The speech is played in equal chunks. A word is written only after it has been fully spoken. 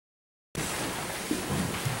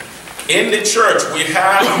In the church, we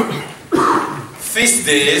have feast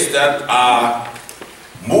days that are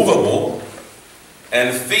movable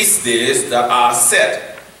and feast days that are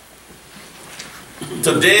set.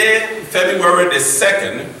 Today, February the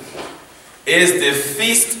 2nd, is the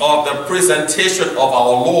feast of the presentation of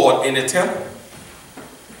our Lord in the temple.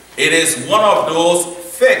 It is one of those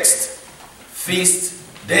fixed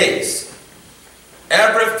feast days.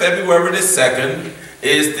 Every February the 2nd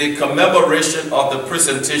is the commemoration of the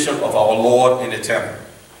presentation of our Lord in the temple.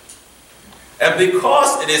 And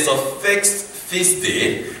because it is a fixed feast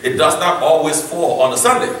day, it does not always fall on a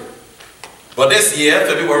Sunday. But this year,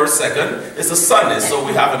 February 2nd, is a Sunday, so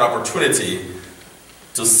we have an opportunity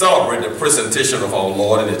to celebrate the presentation of our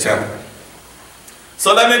Lord in the temple.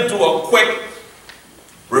 So let me do a quick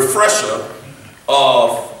refresher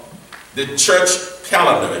of the church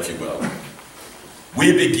calendar, if you will.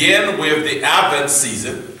 We begin with the Advent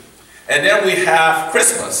season, and then we have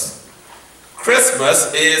Christmas.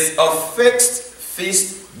 Christmas is a fixed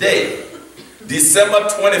feast day. December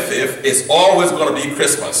 25th is always going to be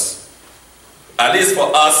Christmas, at least for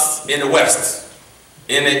us in the West.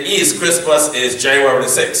 In the East, Christmas is January the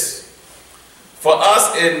 6th. For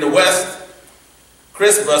us in the West,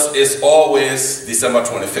 Christmas is always December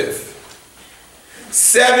 25th.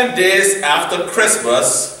 7 days after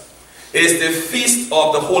Christmas is the Feast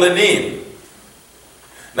of the Holy Name.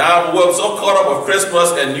 Now, we're so caught up with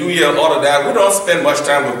Christmas and New Year and all of that, we don't spend much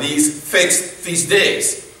time with these fixed feast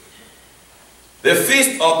days. The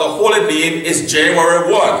Feast of the Holy Name is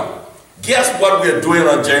January 1. Guess what we're doing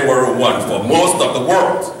on January 1 for most of the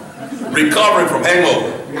world? Recovering from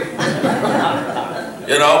hangover.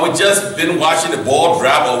 You know, we've just been watching the ball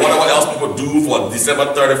drop or whatever else people do for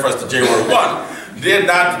December 31st to January 1. They're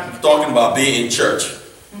not talking about being in church.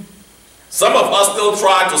 Some of us still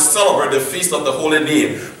try to celebrate the Feast of the Holy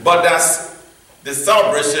Name, but that's the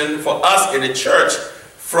celebration for us in the church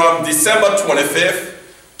from December 25th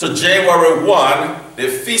to January 1, the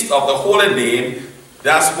Feast of the Holy Name.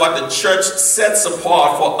 That's what the church sets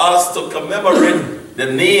apart for us to commemorate the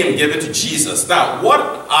name given to Jesus. Now, what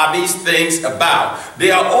are these things about?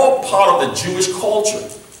 They are all part of the Jewish culture.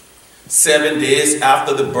 7 days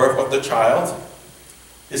after the birth of the child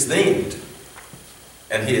is named,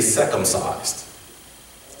 and he is circumcised.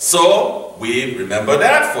 So we remember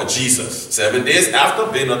that for Jesus. 7 days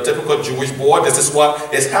after being a typical Jewish boy, this is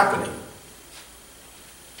what is happening.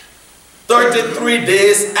 33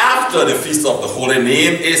 days after the Feast of the Holy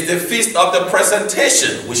Name is the Feast of the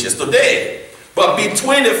Presentation, which is today. But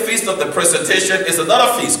between the Feast of the Presentation is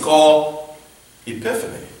another feast called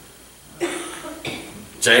Epiphany,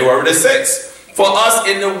 January the 6th. For us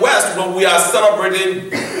in the West, when we are celebrating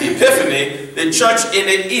Epiphany, the church in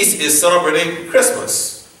the East is celebrating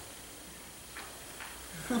Christmas.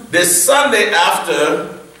 The Sunday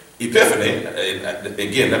after Epiphany,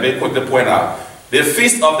 again, let me quickly point out, the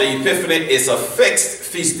Feast of the Epiphany is a fixed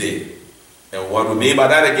feast day. And what we mean by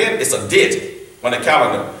that again, it's a date on the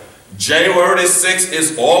calendar. January the 6th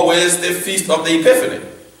is always the Feast of the Epiphany.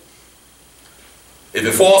 If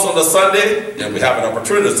it falls on the Sunday, then we have an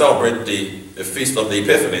opportunity to celebrate the Feast of the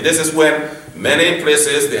Epiphany. This is when many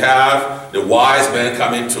places they have the wise men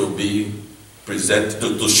coming to be presented,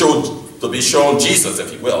 to be shown Jesus,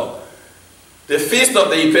 if you will. The Feast of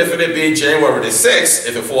the Epiphany being January the 6th,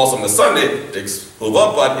 if it falls on the Sunday, it's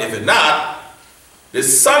over, but if it not, the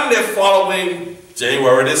Sunday following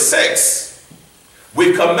January the 6th,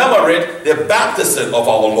 we commemorate the baptism of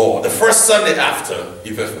our Lord, the first Sunday after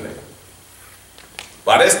Epiphany.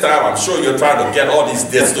 By this time, I'm sure you're trying to get all these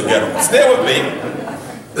dates together. Stay with me.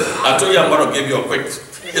 I told you I'm going to give you a quick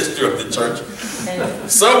history of the church.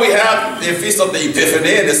 So we have the Feast of the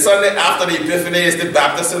Epiphany, and the Sunday after the Epiphany is the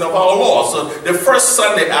baptism of our Lord. So the first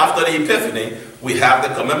Sunday after the Epiphany, we have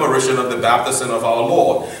the commemoration of the baptism of our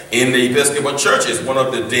Lord. In the Episcopal Church, it's one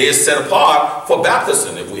of the days set apart for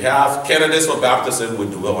baptism. If we have candidates for baptism, we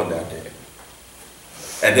do it on that day.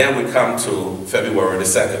 And then we come to February the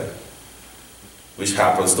 2nd, which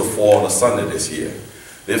happens to fall on a Sunday this year.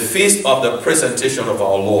 The Feast of the Presentation of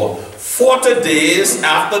our Lord. 40 days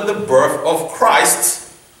after the birth of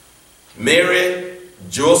Christ, Mary,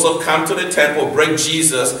 Joseph come to the temple, bring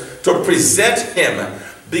Jesus to present him,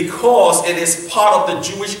 because it is part of the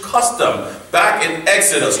Jewish custom. Back in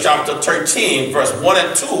Exodus chapter 13, verse 1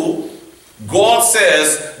 and 2, God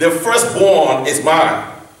says, the firstborn is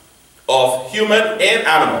mine, of human and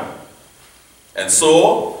animal. And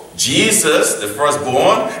so, Jesus, the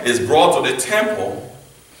firstborn, is brought to the temple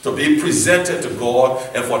to be presented to God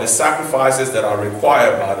and for the sacrifices that are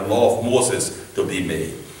required by the law of Moses to be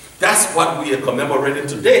made. That's what we are commemorating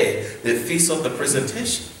today, the Feast of the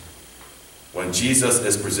Presentation. when Jesus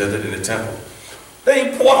is presented in the temple.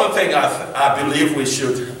 The important thing I believe we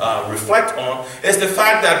should reflect on is the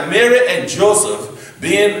fact that Mary and Joseph,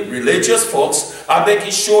 being religious folks, are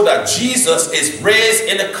making sure that Jesus is raised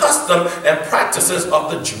in the custom and practices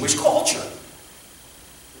of the Jewish culture.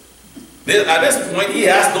 At this point, he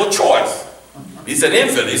has no choice. He's an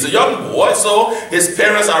infant, he's a young boy, so his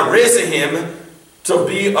parents are raising him to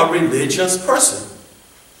be a religious person.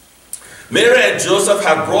 Mary and Joseph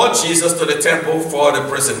have brought Jesus to the temple for the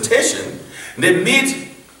presentation. They meet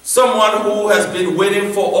someone who has been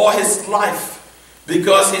waiting for all his life,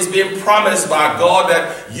 because he's been promised by God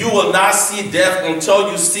that you will not see death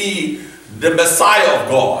until you see the Messiah of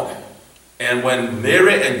God. And when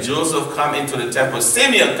Mary and Joseph come into the temple,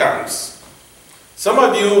 Simeon comes. Some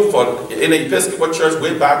of you in the Episcopal Church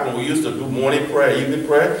way back when we used to do morning prayer, evening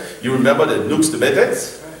prayer, you remember the Nunc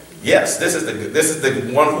Dimittis? Yes, this is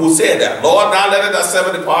the one who said that. Lord, now let us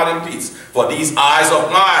seven depart in peace, for these eyes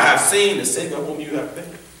of mine have seen the Savior whom you have been.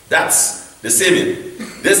 That's the Simeon.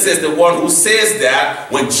 This is the one who says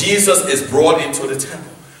that when Jesus is brought into the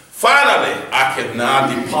temple. Finally, I can now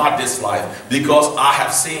depart this life because I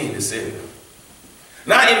have seen the Savior.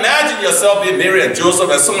 Now imagine yourself being Mary and Joseph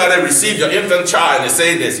and somebody receive your infant child and they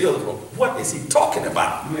say this. You're like, what is he talking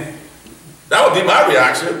about? That would be my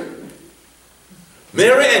reaction.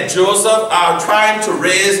 Mary and Joseph are trying to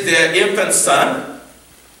raise their infant son,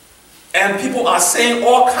 and people are saying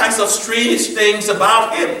all kinds of strange things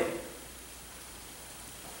about him.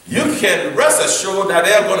 You can rest assured that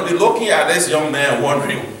they're going to be looking at this young man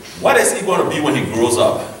wondering, what is he going to be when he grows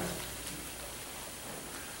up?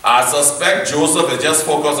 I suspect Joseph is just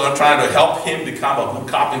focused on trying to help him become a good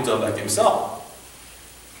carpenter like himself.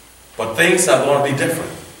 But things are going to be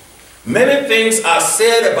different. Many things are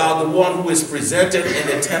said about the one who is presented in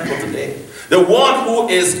the temple today. The one who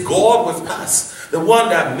is God with us. The one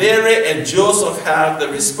that Mary and Joseph have the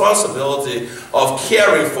responsibility of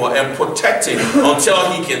caring for and protecting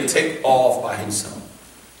until he can take off by himself.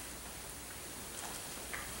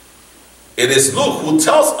 It is Luke who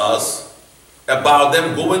tells us about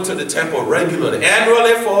them going to the temple regularly,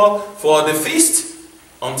 annually for the feast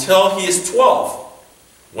until he is 12.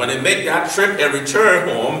 When they make that trip and return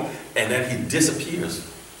home, and then he disappears.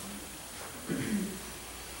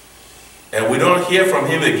 And we don't hear from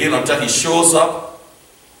him again until he shows up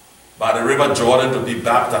by the river Jordan to be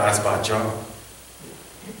baptized by John.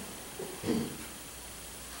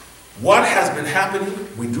 What has been happening,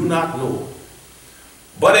 we do not know.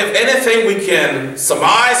 But if anything we can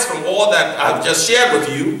surmise from all that I've just shared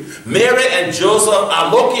with you, Mary and Joseph are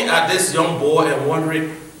looking at this young boy and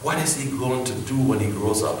wondering, what is he going to do when he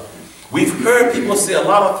grows up? We've heard people say a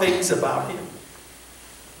lot of things about him.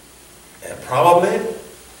 And probably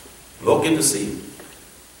looking to see.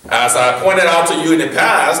 As I pointed out to you in the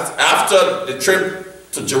past, after the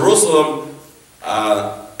trip to Jerusalem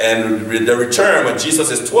and the return when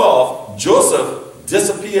Jesus is 12, Joseph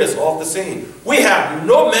disappears off the scene. We have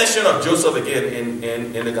no mention of Joseph again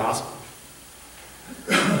in the gospel.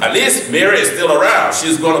 At least Mary is still around.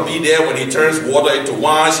 She's going to be there when he turns water into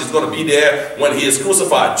wine. She's going to be there when he is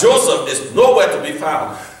crucified. Joseph is nowhere to be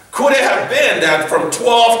found. Could it have been that from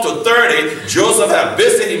 12 to 30, Joseph had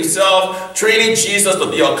busied himself training Jesus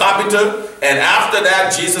to be a carpenter, and after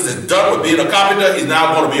that, Jesus is done with being a carpenter, he's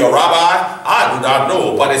now going to be a rabbi? I do not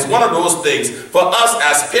know, but it's one of those things. For us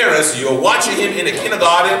as parents, you're watching him in the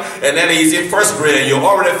kindergarten, and then he's in first grade, and you're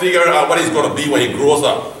already figuring out what he's going to be when he grows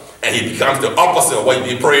up. And he becomes the opposite of what you've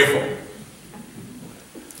been praying for.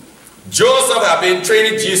 Joseph had been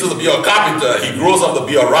training Jesus to be a carpenter. He grows up to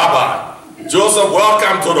be a rabbi. Joseph,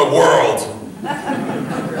 welcome to the world.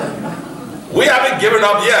 We haven't given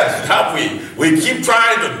up yet, have we? We keep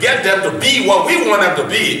trying to get them to be what we want them to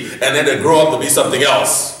be, and then they grow up to be something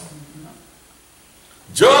else.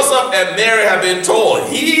 Joseph and Mary have been told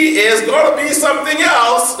he is going to be something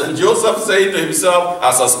else. And Joseph saying to himself,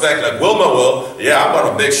 I suspect, like Wilma will, yeah, I'm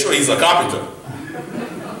going to make sure he's a carpenter.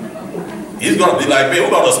 He's going to be like me. We're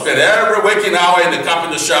going to spend every waking hour in the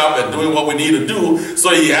carpenter shop and doing what we need to do so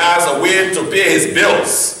he has a way to pay his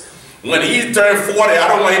bills. When he turned 40, I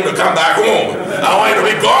don't want him to come back home. I want him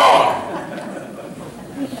to be gone.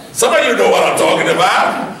 Some of you know what I'm talking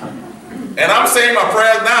about. And I'm saying my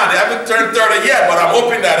prayers now. They haven't turned 30 yet, but I'm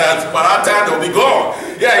hoping that by that time they'll be gone.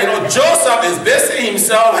 Yeah, you know, Joseph is busy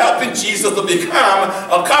himself helping Jesus to become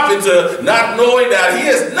a carpenter, not knowing that he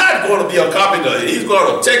is not going to be a carpenter. He's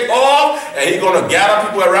going to take off, and he's going to gather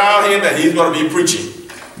people around him, and he's going to be preaching.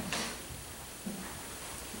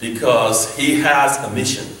 Because he has a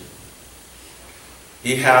mission.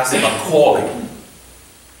 He has a calling.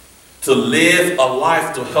 to live a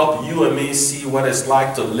life to help you and me see what it's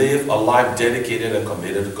like to live a life dedicated and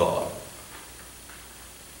committed to God.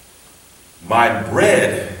 My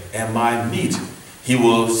bread and my meat, he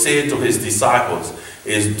will say to his disciples,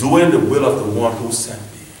 is doing the will of the one who sent me.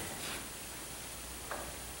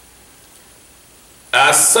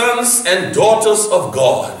 As sons and daughters of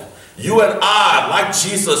God, you and I, like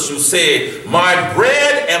Jesus, should say, my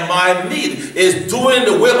bread and my meat is doing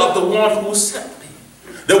the will of the one who sent me.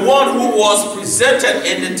 The one who was presented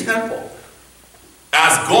in the temple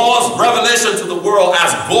as God's revelation to the world,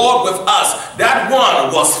 as God with us. That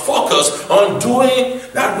one was focused on doing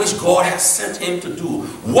that which God has sent him to do.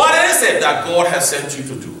 What is it that God has sent you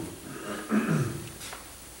to do?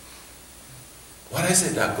 What is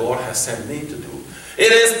it that God has sent me to do?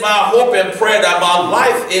 It is my hope and prayer that my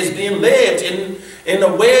life is being lived in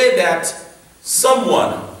a way that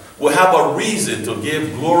someone will have a reason to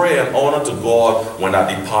give glory and honor to God when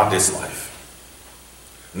I depart this life.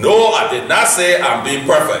 No, I did not say I'm being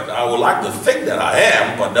perfect. I would like to think that I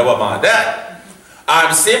am, but never mind that.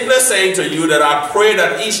 I'm simply saying to you that I pray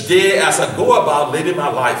that each day as I go about living my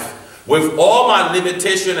life, with all my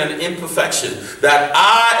limitation and imperfection, that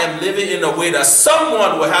I am living in a way that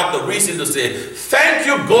someone will have the reason to say, thank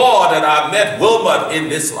you, God, that I met Wilmot in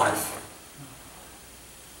this life.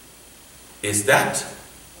 Is that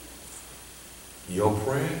your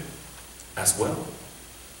prayer as well?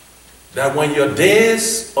 That when your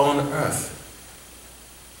days on earth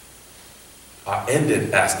are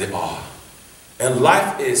ended as they are, and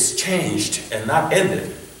life is changed and not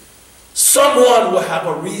ended, someone will have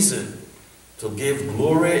a reason to give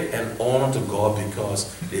glory and honor to God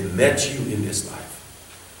because they met you in this life.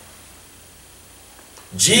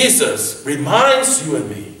 Jesus reminds you and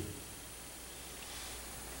me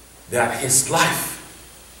that his life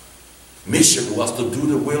mission was to do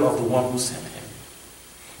the will of the one who sent him.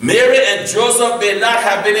 Mary and Joseph may not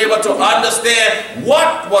have been able to understand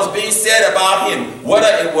what was being said about him, whether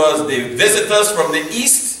it was the visitors from the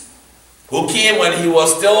east who came when he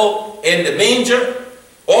was still in the manger,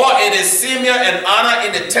 or it is Simeon and Anna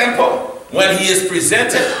in the temple when he is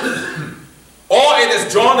presented, or it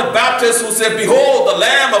is John the Baptist who said, behold the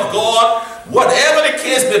Lamb of God. Whatever the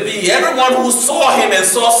case may be, everyone who saw him and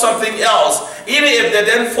saw something else, even if they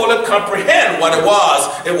didn't fully comprehend what it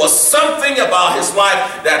was something about his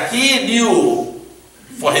life that he knew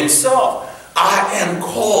for himself. I am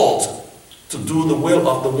called to do the will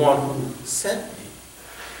of the one who sent me.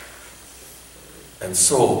 And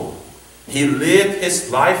so, he lived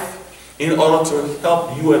his life in order to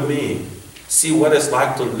help you and me see what it's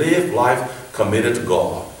like to live life committed to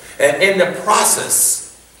God. And in the process,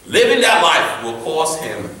 living that life will cause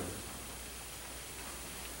him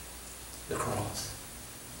the cross.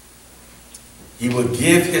 He will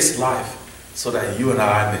give his life so that you and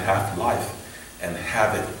I may have life and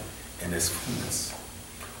have it in its fullness.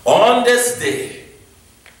 On this day,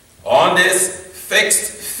 on this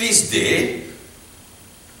fixed feast day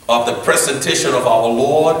of the presentation of our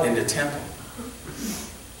Lord in the temple,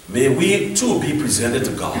 may we too be presented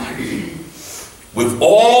to God with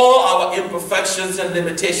all our imperfections and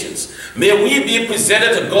limitations. May we be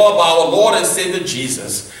presented to God by our Lord and Savior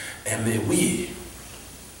Jesus, and may we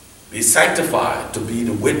be sanctified to be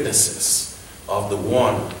the witnesses of the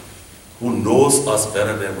one who knows us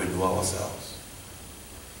better than we know ourselves.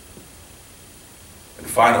 And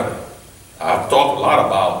finally, I've talked a lot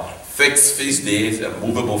about fixed feast days and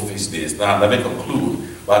movable feast days. Now let me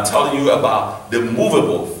conclude by telling you about the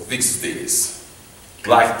movable feast days,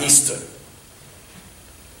 like Easter.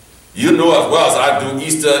 You know as well as I do,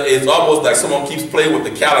 Easter is almost like someone keeps playing with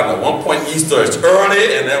the calendar. One point Easter is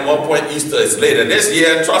early, and then one point Easter is late. And this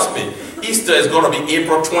year, trust me, Easter is going to be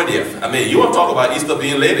April 20th. I mean, you want to talk about Easter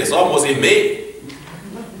being late, it's almost in May.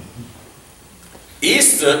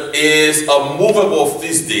 Easter is a movable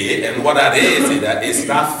feast day, and what that is that it's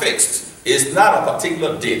not fixed. It's not a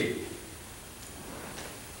particular date.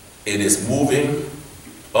 It is moving,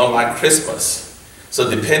 unlike Christmas. So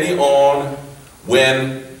depending on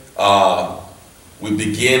when we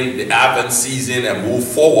begin the Advent season and move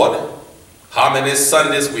forward, how many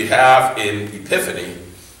Sundays we have in Epiphany,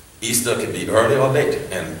 Easter can be early or late.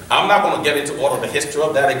 And I'm not going to get into all of the history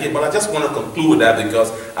of that again, but I just want to conclude with that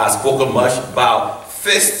because I've spoken much about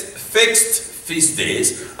fixed feast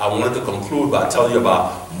days. I wanted to conclude by telling you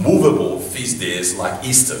about movable feast days like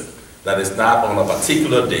Easter, that is not on a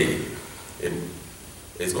particular day.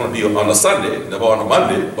 It's going to be on a Sunday, never on a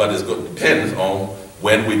Monday, but it's going to depend on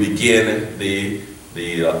when we begin the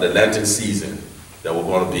Lenten season that we're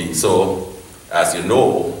going to be. So, as you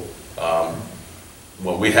know,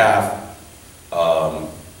 when we have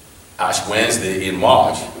Ash Wednesday in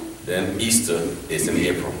March, Then Easter is in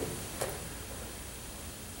April.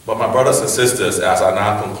 But my brothers and sisters, as I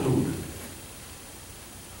now conclude,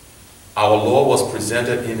 our Lord was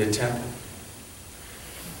presented in the temple.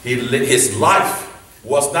 His life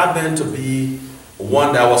was not meant to be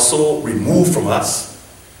one that was so removed from us.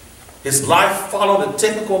 His life followed the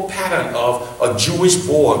typical pattern of a Jewish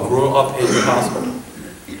boy growing up in the household.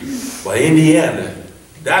 But in the end,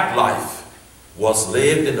 that life was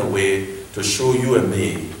lived in a way to show you and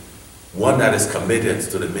me one that is committed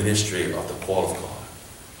to the ministry of the call of God.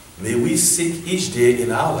 May we seek each day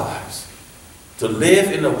in our lives to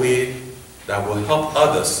live in a way that will help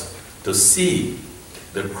others to see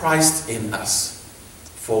the Christ in us.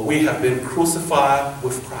 For we have been crucified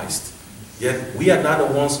with Christ. Yet we are not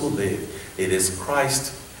the ones who live. It is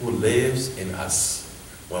Christ who lives in us.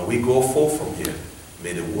 When we go forth from here,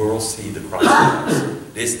 may the world see the Christ in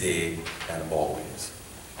us this day and always.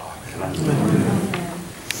 Amen.